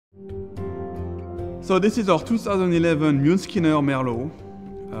So this is our 2011 Mule Merlot.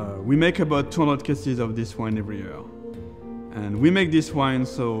 We make about 200 cases of this wine every year. And we make this wine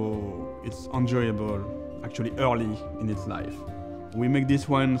so it's enjoyable, actually early in its life. We make this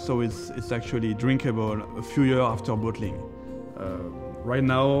wine so it's actually drinkable a few years after bottling. Right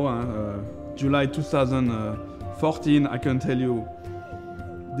now, July 2014, I can tell you,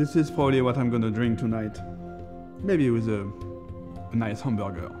 this is probably what I'm gonna drink tonight. Maybe with a nice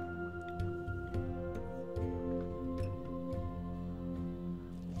hamburger.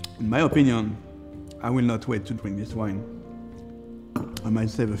 In my opinion, I will not wait to drink this wine. I might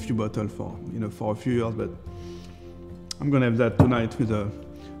save a few bottles for a few years, but I'm gonna have that tonight with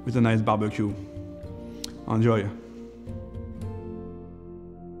a nice barbecue. Enjoy.